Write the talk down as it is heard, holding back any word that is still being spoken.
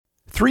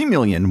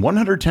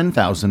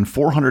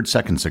3,110,400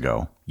 seconds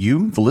ago,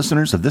 you, the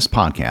listeners of this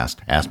podcast,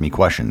 asked me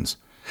questions,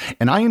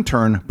 and I in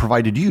turn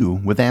provided you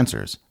with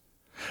answers.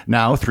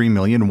 Now,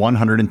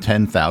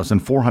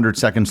 3,110,400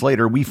 seconds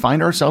later, we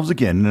find ourselves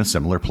again in a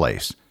similar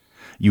place.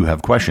 You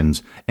have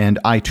questions, and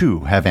I too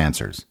have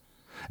answers.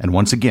 And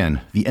once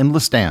again, the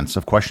endless dance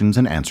of questions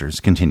and answers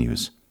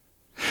continues.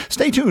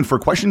 Stay tuned for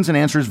Questions and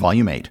Answers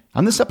Volume 8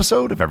 on this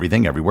episode of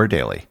Everything Everywhere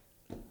Daily.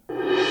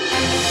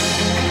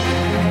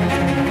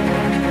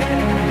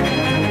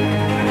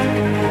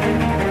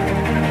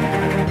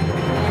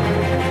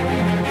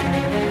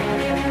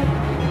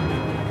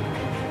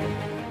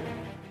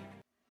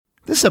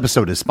 This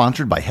episode is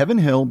sponsored by Heaven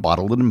Hill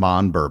Bottled &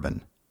 Bond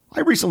Bourbon.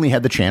 I recently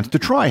had the chance to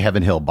try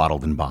Heaven Hill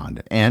Bottled &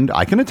 Bond, and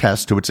I can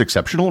attest to its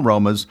exceptional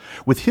aromas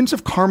with hints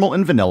of caramel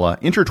and vanilla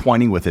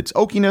intertwining with its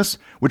oakiness,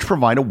 which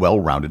provide a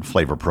well-rounded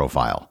flavor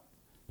profile.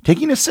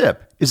 Taking a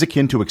sip is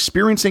akin to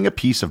experiencing a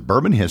piece of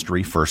bourbon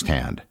history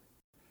firsthand.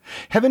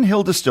 Heaven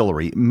Hill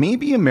Distillery may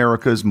be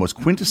America's most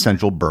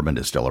quintessential bourbon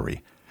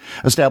distillery.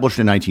 Established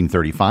in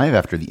 1935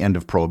 after the end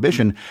of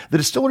Prohibition, the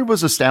distillery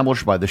was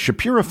established by the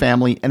Shapiro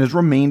family and has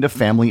remained a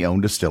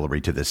family-owned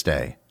distillery to this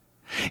day.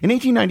 In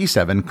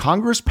 1897,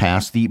 Congress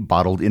passed the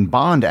Bottled in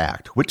Bond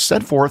Act, which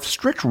set forth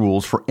strict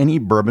rules for any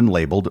bourbon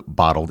labeled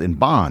bottled in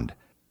bond.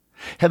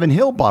 Heaven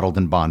Hill Bottled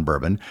in Bond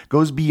Bourbon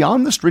goes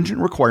beyond the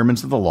stringent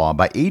requirements of the law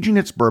by aging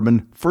its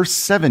bourbon for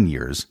 7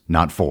 years,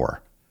 not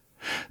 4.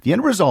 The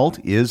end result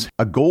is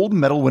a gold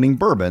medal-winning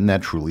bourbon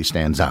that truly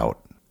stands out.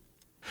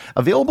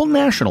 Available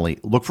nationally,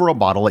 look for a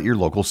bottle at your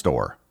local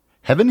store.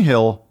 Heaven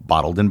Hill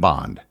Bottled in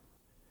Bond.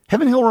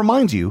 Heaven Hill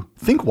reminds you,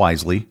 think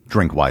wisely,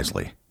 drink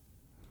wisely.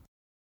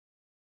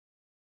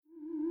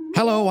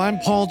 Hello, I'm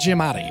Paul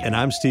Giamatti. And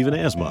I'm Stephen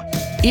Asma.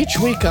 Each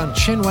week on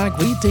Chinwag,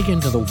 we dig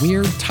into the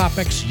weird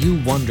topics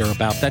you wonder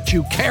about, that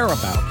you care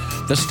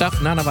about. The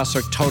stuff none of us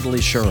are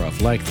totally sure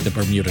of, like the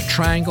Bermuda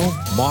Triangle,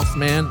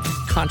 Mothman,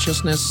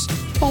 consciousness,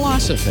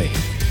 philosophy,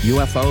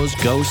 UFOs,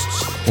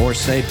 ghosts, or,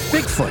 say,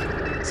 Bigfoot.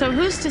 So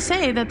who's to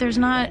say that there's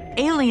not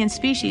alien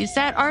species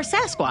that are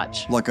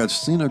Sasquatch? Like I'd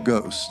seen a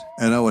ghost,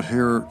 and I would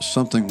hear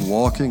something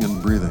walking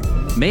and breathing.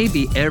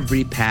 Maybe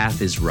every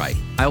path is right.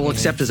 I will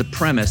accept as a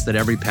premise that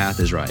every path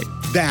is right.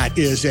 That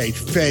is a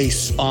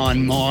face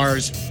on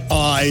Mars,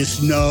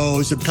 eyes,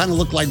 nose. It kind of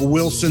looked like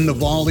Wilson the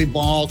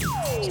volleyball.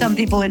 Some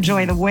people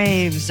enjoy the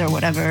waves or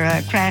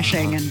whatever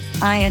crashing, and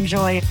I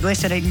enjoy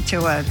listening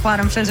to a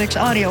quantum physics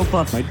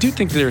audiobook. I do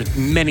think there are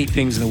many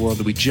things in the world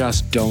that we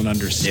just don't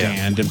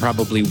understand and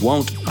probably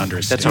won't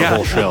understand. That's our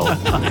whole show.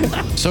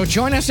 So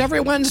join us every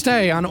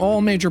Wednesday on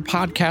all major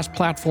podcast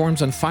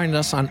platforms and find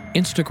us on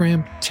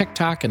Instagram,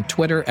 TikTok, and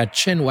Twitter at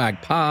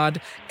ChinwagPod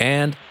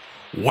and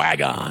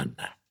Wagon.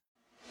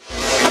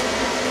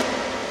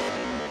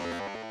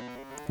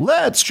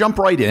 Let's jump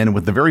right in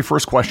with the very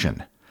first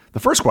question.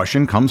 The first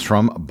question comes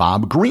from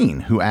Bob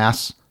Green, who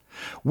asks,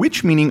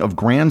 which meaning of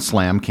Grand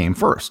Slam came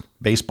first,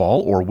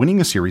 baseball or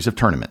winning a series of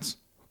tournaments?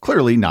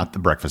 Clearly not the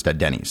breakfast at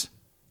Denny's.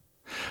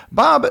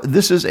 Bob,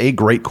 this is a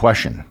great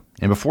question.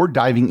 And before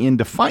diving in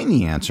to find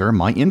the answer,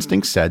 my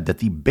instinct said that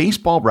the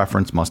baseball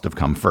reference must have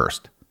come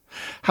first.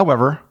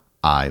 However,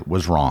 I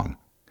was wrong.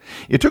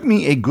 It took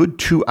me a good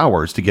 2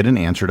 hours to get an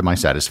answer to my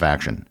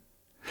satisfaction.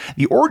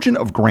 The origin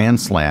of Grand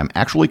Slam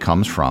actually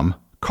comes from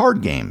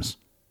card games.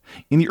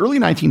 In the early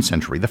 19th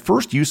century, the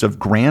first use of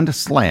Grand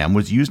Slam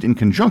was used in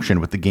conjunction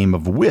with the game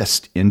of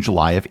whist in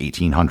July of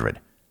 1800.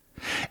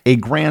 A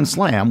Grand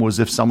Slam was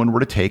if someone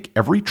were to take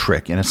every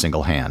trick in a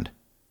single hand.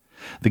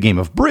 The game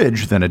of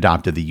bridge then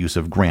adopted the use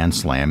of Grand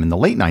Slam in the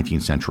late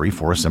 19th century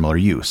for a similar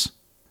use.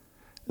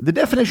 The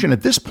definition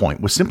at this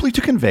point was simply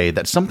to convey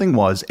that something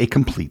was a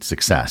complete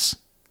success.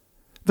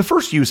 The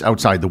first use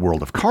outside the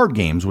world of card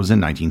games was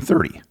in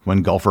 1930,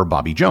 when golfer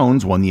Bobby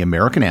Jones won the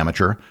American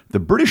Amateur, the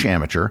British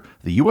Amateur,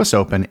 the U.S.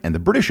 Open, and the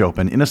British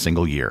Open in a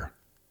single year.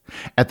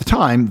 At the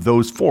time,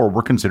 those 4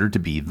 were considered to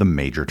be the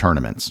major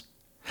tournaments.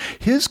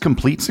 His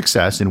complete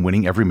success in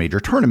winning every major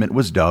tournament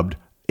was dubbed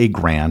a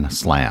Grand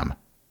Slam.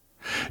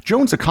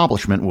 Jones'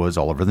 accomplishment was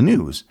all over the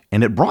news,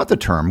 and it brought the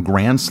term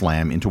Grand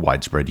Slam into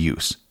widespread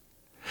use.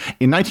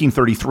 In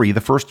 1933, the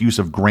first use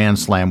of Grand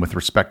Slam with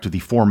respect to the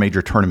 4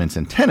 major tournaments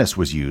in tennis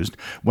was used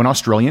when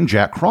Australian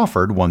Jack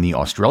Crawford won the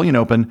Australian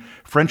Open,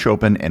 French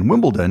Open, and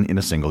Wimbledon in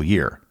a single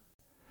year.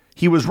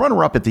 He was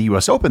runner-up at the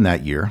U.S. Open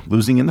that year,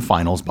 losing in the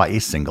finals by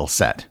a single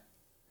set.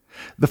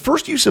 The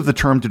first use of the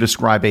term to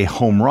describe a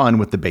home run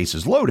with the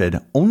bases loaded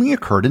only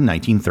occurred in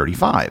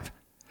 1935.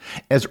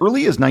 As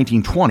early as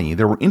 1920,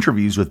 there were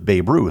interviews with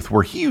Babe Ruth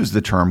where he used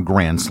the term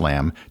Grand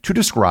Slam to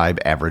describe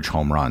average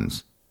home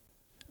runs.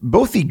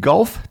 Both the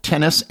golf,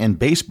 tennis, and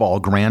baseball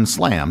Grand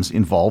Slams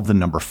involve the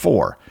number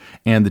 4,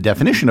 and the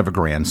definition of a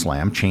Grand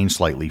Slam changed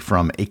slightly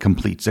from a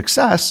complete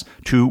success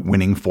to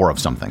winning 4 of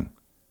something.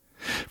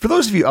 For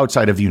those of you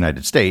outside of the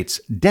United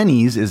States,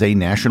 Denny's is a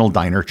national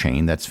diner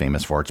chain that's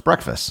famous for its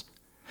breakfasts.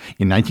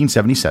 In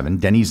 1977,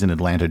 Denny's in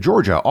Atlanta,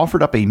 Georgia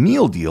offered up a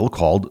meal deal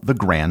called the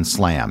Grand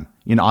Slam,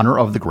 in honor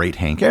of the great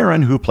Hank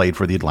Aaron who played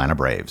for the Atlanta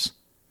Braves.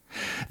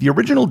 The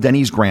original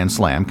Denny's Grand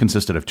Slam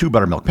consisted of 2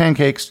 buttermilk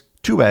pancakes,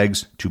 2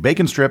 eggs, 2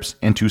 bacon strips,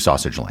 and 2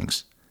 sausage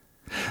links.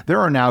 There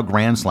are now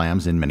Grand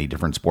Slams in many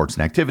different sports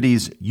and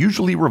activities,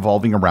 usually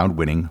revolving around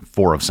winning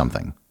 4 of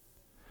something.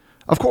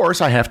 Of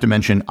course, I have to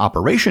mention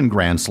Operation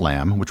Grand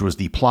Slam, which was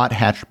the plot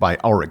hatched by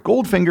Ulrich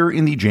Goldfinger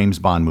in the James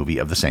Bond movie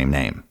of the same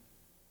name.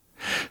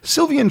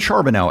 Sylvian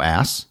Charbonneau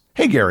asks,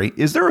 "Hey Gary,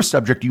 is there a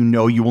subject you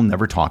know you will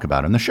never talk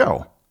about in the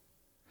show?"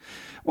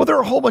 Well, there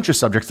are a whole bunch of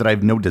subjects that I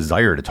have no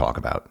desire to talk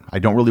about. I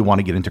don't really want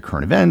to get into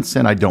current events,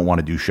 and I don't want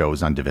to do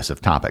shows on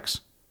divisive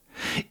topics.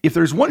 If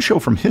there's one show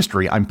from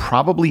history I'm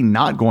probably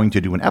not going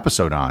to do an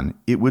episode on,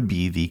 it would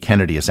be the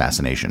Kennedy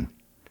assassination.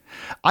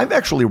 I've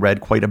actually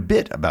read quite a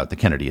bit about the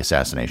Kennedy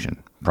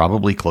assassination,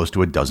 probably close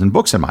to a dozen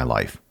books in my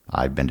life.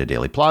 I've been to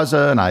Daley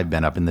Plaza, and I've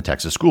been up in the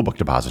Texas School Book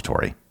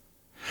Depository.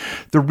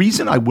 The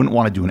reason I wouldn't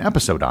want to do an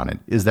episode on it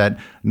is that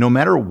no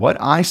matter what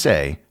I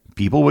say,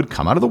 people would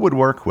come out of the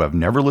woodwork who have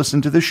never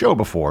listened to this show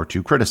before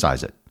to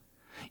criticize it.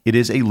 It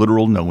is a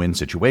literal no-win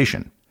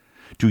situation.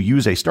 To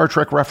use a Star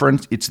Trek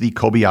reference, it's the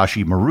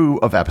Kobayashi Maru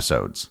of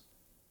episodes.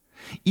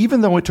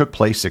 Even though it took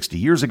place 60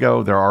 years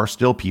ago, there are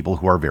still people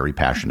who are very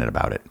passionate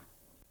about it.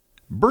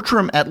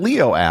 Bertram at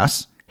Leo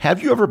asks,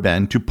 "Have you ever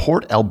been to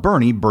Port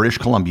Alberni, British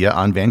Columbia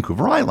on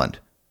Vancouver Island?"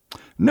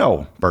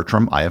 No,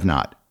 Bertram, I have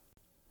not.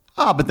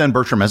 But then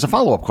Bertram has a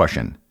follow-up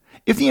question.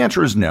 If the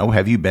answer is no,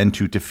 have you been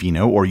to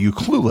Tofino or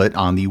Ucluelet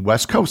on the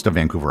west coast of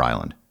Vancouver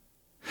Island?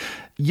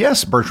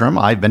 Yes, Bertram,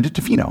 I've been to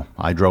Tofino.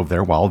 I drove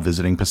there while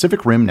visiting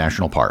Pacific Rim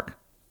National Park.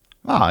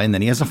 And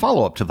then he has a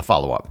follow-up to the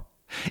follow-up.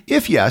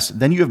 If yes,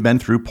 then you have been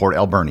through Port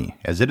Alberni,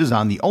 as it is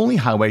on the only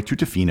highway to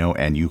Tofino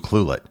and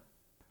Ucluelet.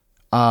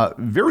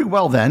 Very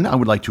well then, I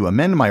would like to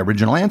amend my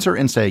original answer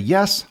and say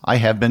yes, I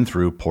have been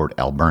through Port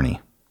Alberni.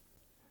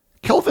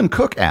 Kelvin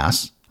Cook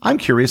asks, "I'm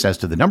curious as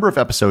to the number of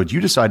episodes you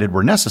decided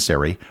were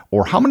necessary,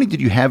 or how many did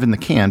you have in the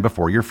can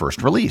before your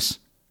first release?"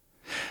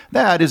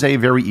 That is a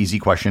very easy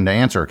question to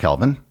answer,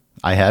 Kelvin.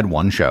 I had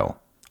one show.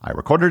 I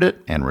recorded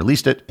it and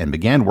released it and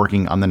began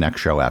working on the next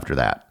show after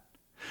that.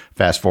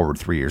 Fast forward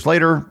 3 years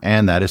later,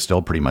 and that is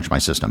still pretty much my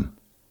system.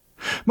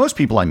 Most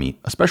people I meet,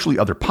 especially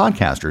other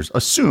podcasters,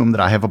 assume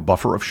that I have a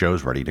buffer of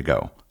shows ready to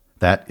go.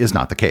 That is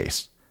not the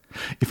case.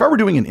 If I were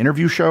doing an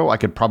interview show, I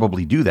could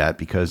probably do that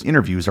because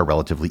interviews are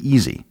relatively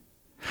easy.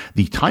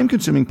 The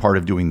time-consuming part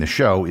of doing the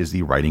show is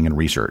the writing and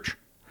research.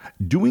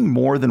 Doing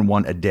more than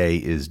one a day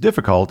is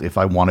difficult if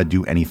I want to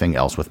do anything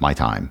else with my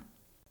time.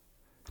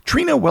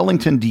 Trina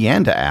Wellington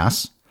Deanda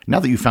asks, "Now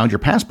that you found your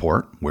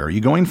passport, where are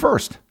you going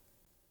first?"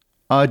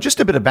 Just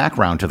a bit of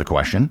background to the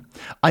question.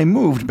 I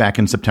moved back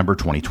in September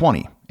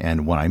 2020,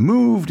 and when I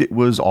moved, it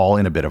was all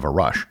in a bit of a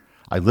rush.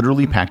 I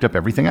literally packed up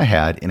everything I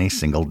had in a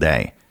single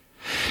day.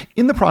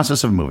 In the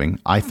process of moving,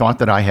 I thought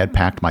that I had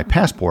packed my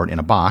passport in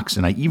a box,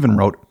 and I even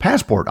wrote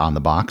passport on the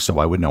box so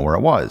I would know where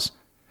it was.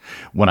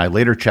 When I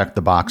later checked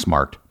the box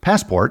marked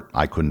passport,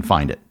 I couldn't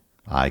find it.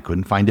 I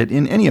couldn't find it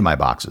in any of my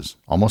boxes,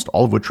 almost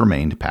all of which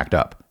remained packed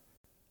up.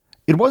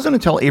 It wasn't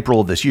until April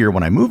of this year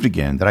when I moved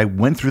again that I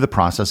went through the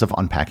process of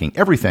unpacking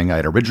everything I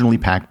had originally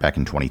packed back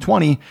in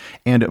 2020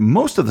 and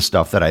most of the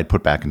stuff that I had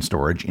put back in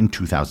storage in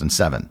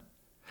 2007.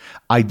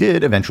 I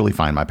did eventually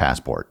find my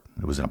passport.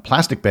 It was in a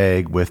plastic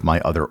bag with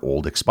my other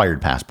old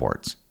expired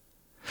passports.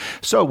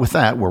 So with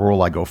that, where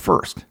will I go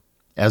first?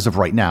 As of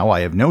right now,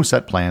 I have no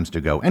set plans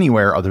to go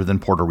anywhere other than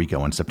Puerto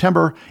Rico in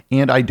September,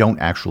 and I don't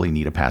actually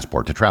need a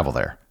passport to travel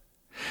there.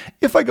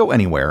 If I go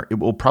anywhere, it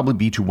will probably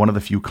be to one of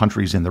the few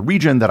countries in the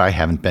region that I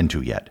haven't been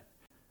to yet.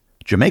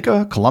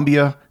 Jamaica,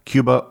 Colombia,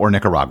 Cuba, or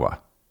Nicaragua.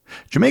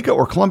 Jamaica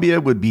or Colombia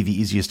would be the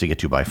easiest to get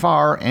to by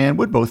far and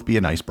would both be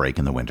a nice break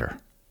in the winter.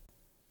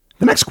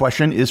 The next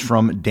question is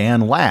from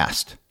Dan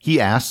Last.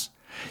 He asks,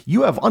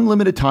 "You have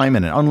unlimited time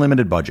and an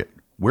unlimited budget.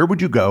 Where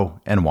would you go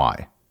and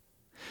why?"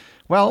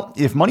 Well,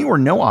 if money were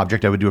no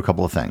object, I would do a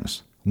couple of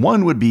things.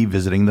 One would be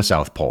visiting the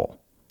South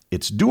Pole.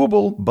 It's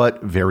doable,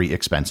 but very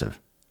expensive.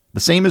 The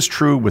same is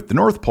true with the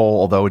North Pole,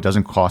 although it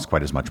doesn't cost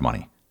quite as much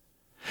money.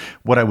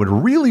 What I would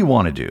really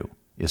want to do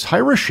is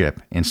hire a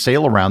ship and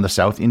sail around the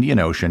South Indian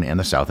Ocean and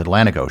the South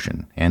Atlantic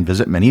Ocean and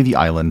visit many of the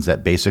islands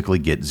that basically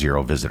get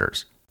zero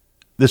visitors.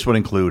 This would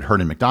include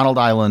Hernan McDonald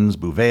Islands,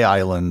 Bouvet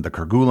Island, the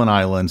Kerguelen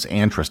Islands,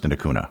 and Tristan da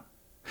Cunha.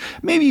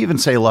 Maybe even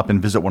sail up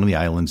and visit one of the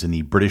islands in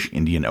the British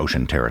Indian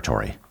Ocean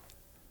Territory.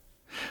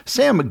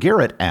 Sam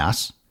Garrett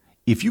asks,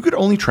 "If you could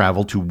only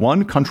travel to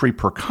one country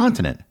per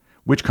continent,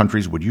 which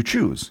countries would you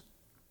choose?"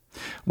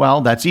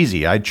 Well, that's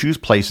easy. I'd choose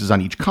places on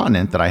each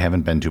continent that I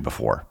haven't been to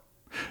before.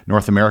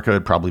 North America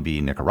would probably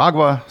be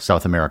Nicaragua,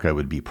 South America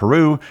would be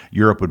Peru,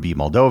 Europe would be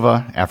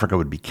Moldova, Africa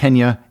would be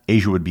Kenya,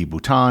 Asia would be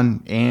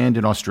Bhutan, and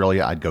in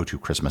Australia I'd go to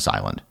Christmas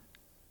Island.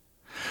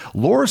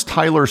 Loris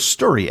Tyler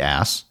Sturry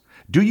asks,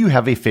 "Do you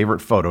have a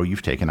favorite photo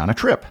you've taken on a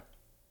trip?"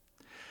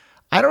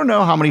 I don't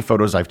know how many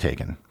photos I've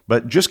taken,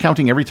 but just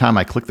counting every time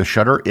I click the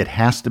shutter, it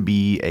has to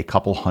be a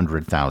couple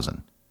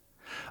 100,000.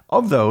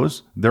 Of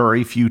those, there are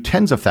a few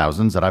tens of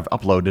thousands that I've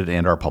uploaded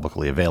and are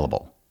publicly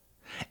available.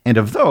 And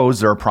of those,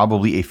 there are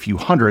probably a few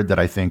hundred that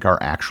I think are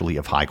actually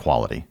of high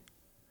quality.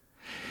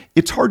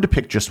 It's hard to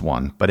pick just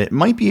one, but it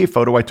might be a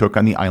photo I took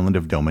on the island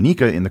of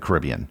Dominica in the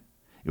Caribbean.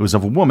 It was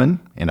of a woman,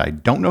 and I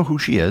don't know who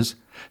she is,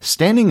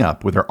 standing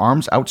up with her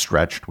arms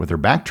outstretched with her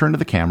back turned to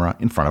the camera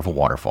in front of a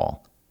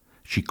waterfall.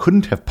 She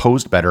couldn't have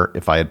posed better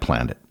if I had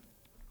planned it.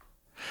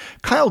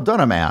 Kyle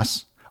Dunham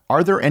asks,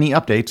 are there any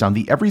updates on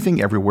the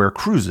Everything Everywhere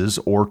cruises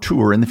or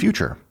tour in the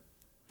future?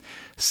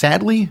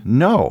 Sadly,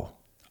 no.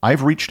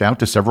 I've reached out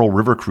to several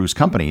river cruise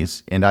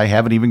companies, and I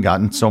haven't even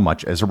gotten so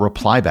much as a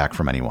reply back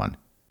from anyone.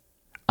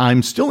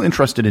 I'm still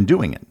interested in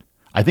doing it.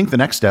 I think the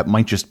next step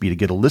might just be to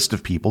get a list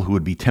of people who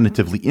would be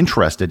tentatively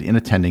interested in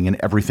attending an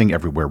Everything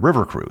Everywhere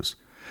river cruise.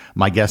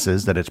 My guess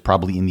is that it's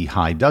probably in the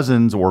high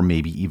dozens or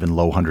maybe even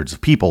low hundreds of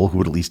people who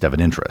would at least have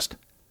an interest.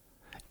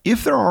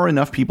 If there are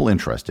enough people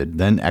interested,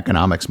 then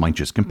economics might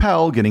just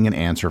compel getting an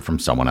answer from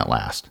someone at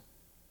last.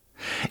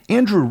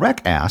 Andrew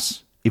Reck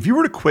asks, if you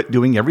were to quit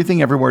doing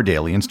Everything Everywhere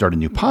Daily and start a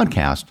new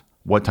podcast,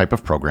 what type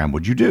of program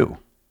would you do?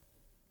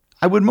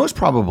 I would most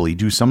probably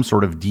do some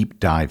sort of deep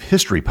dive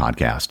history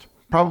podcast,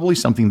 probably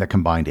something that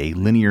combined a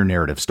linear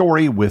narrative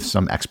story with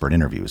some expert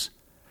interviews.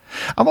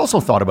 I've also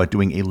thought about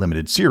doing a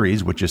limited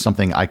series, which is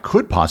something I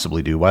could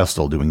possibly do while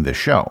still doing this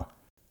show.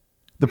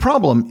 The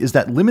problem is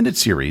that limited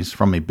series,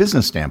 from a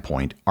business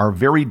standpoint, are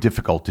very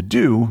difficult to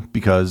do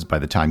because by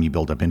the time you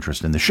build up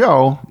interest in the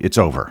show, it's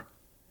over.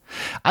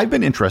 I've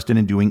been interested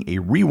in doing a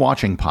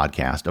rewatching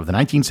podcast of the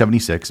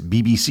 1976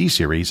 BBC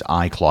series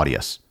I,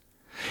 Claudius.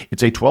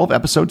 It's a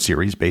 12-episode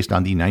series based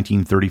on the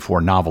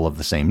 1934 novel of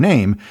the same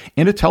name,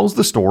 and it tells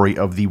the story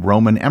of the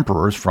Roman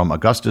emperors from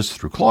Augustus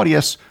through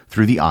Claudius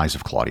through the eyes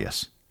of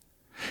Claudius.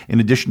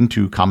 In addition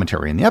to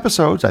commentary in the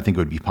episodes, I think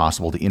it would be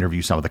possible to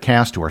interview some of the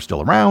cast who are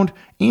still around,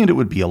 and it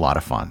would be a lot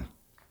of fun.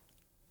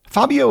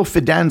 Fabio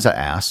Fidanza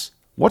asks,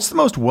 what's the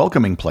most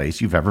welcoming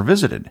place you've ever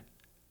visited?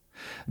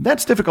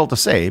 That's difficult to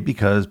say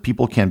because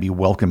people can be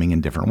welcoming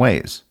in different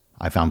ways.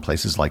 I found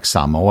places like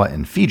Samoa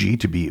and Fiji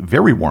to be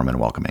very warm and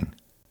welcoming.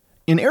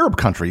 In Arab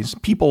countries,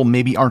 people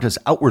maybe aren't as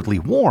outwardly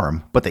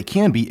warm, but they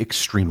can be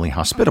extremely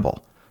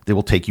hospitable. They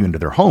will take you into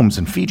their homes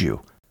and feed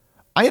you.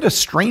 I had a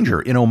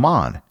stranger in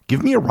Oman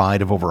give me a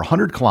ride of over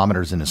 100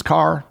 kilometers in his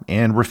car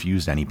and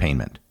refused any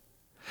payment.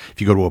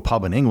 If you go to a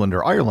pub in England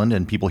or Ireland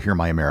and people hear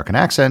my American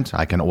accent,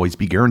 I can always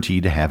be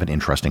guaranteed to have an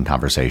interesting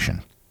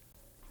conversation.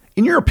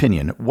 In your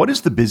opinion, what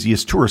is the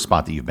busiest tourist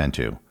spot that you've been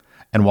to?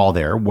 And while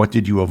there, what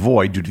did you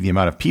avoid due to the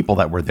amount of people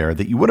that were there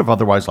that you would have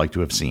otherwise liked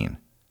to have seen?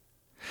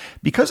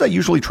 Because I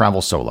usually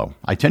travel solo,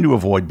 I tend to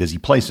avoid busy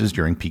places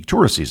during peak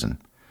tourist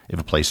season. If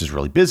a place is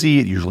really busy,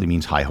 it usually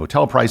means high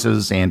hotel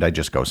prices, and I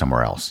just go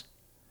somewhere else.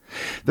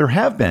 There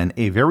have been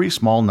a very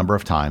small number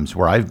of times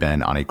where I've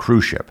been on a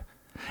cruise ship.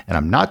 And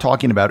I'm not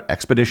talking about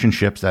expedition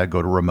ships that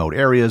go to remote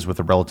areas with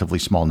a relatively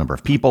small number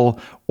of people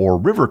or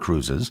river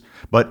cruises,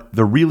 but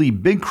the really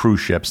big cruise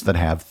ships that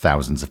have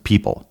thousands of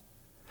people.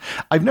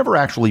 I've never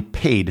actually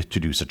paid to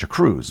do such a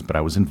cruise, but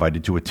I was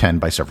invited to attend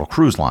by several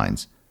cruise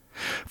lines.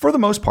 For the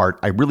most part,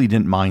 I really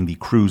didn't mind the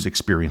cruise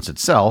experience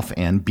itself,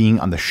 and being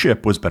on the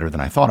ship was better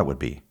than I thought it would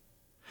be.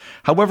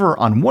 However,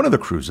 on one of the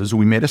cruises,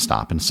 we made a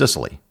stop in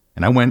Sicily,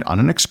 and I went on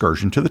an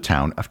excursion to the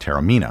town of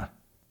Taormina.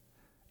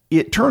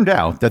 It turned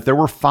out that there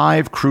were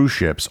 5 cruise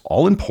ships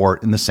all in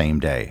port in the same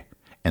day,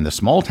 and the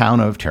small town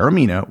of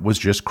Taormina was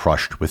just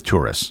crushed with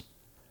tourists.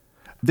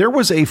 There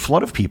was a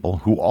flood of people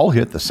who all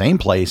hit the same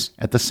place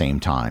at the same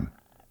time.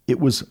 It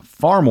was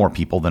far more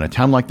people than a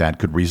town like that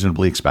could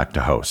reasonably expect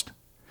to host.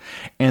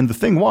 And the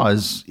thing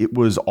was, it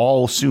was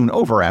all soon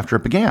over after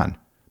it began.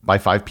 By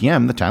 5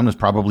 p.m., the town was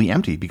probably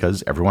empty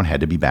because everyone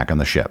had to be back on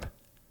the ship.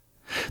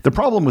 The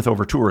problem with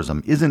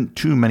over-tourism isn't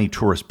too many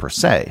tourists per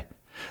se.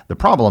 The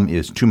problem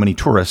is too many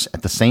tourists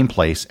at the same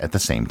place at the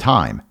same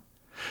time.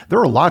 There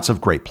are lots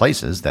of great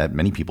places that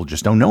many people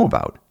just don't know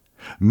about.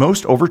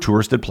 Most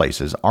over-touristed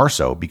places are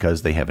so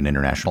because they have an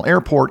international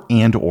airport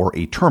and or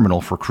a terminal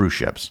for cruise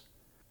ships.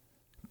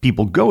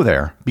 People go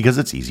there because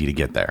it's easy to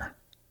get there.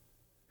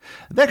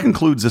 That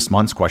concludes this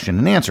month's question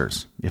and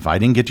answers. If I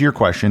didn't get to your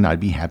question, I'd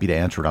be happy to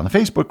answer it on the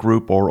Facebook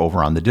group or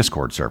over on the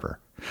Discord server.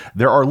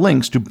 There are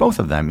links to both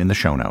of them in the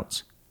show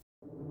notes.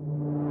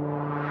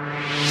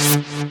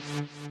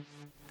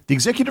 The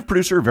executive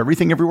producer of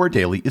Everything Everywhere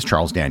Daily is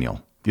Charles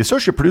Daniel. The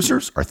associate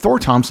producers are Thor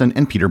Thompson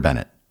and Peter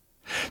Bennett.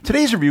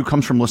 Today's review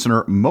comes from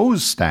listener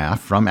Mo's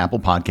staff from Apple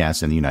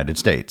Podcasts in the United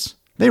States.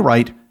 They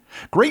write,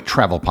 "Great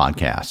travel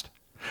podcast.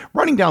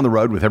 Running down the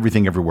road with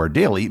Everything Everywhere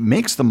Daily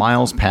makes the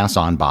miles pass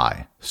on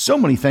by. So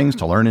many things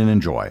to learn and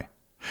enjoy.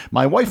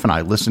 My wife and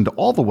I listened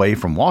all the way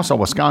from Wausau,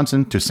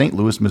 Wisconsin to St.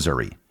 Louis,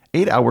 Missouri.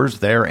 8 hours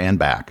there and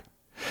back.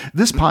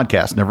 This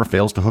podcast never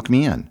fails to hook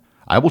me in.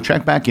 I will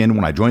check back in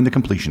when I join the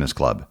Completionist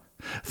Club.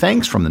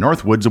 Thanks from the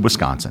North Woods of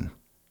Wisconsin."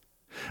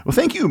 Well,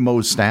 thank you,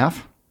 Mo's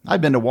staff. I've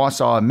been to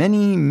Wausau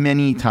many,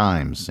 many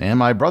times, and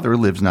my brother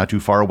lives not too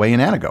far away in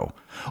Antigo.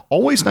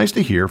 Always nice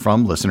to hear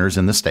from listeners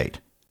in the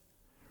state.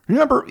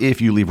 Remember,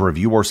 if you leave a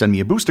review or send me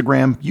a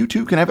Boostagram, you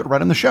too can have it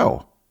right on the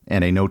show.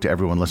 And a note to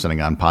everyone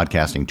listening on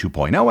Podcasting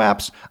 2.0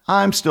 apps,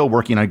 I'm still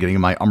working on getting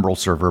my Umbrel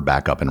server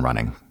back up and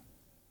running.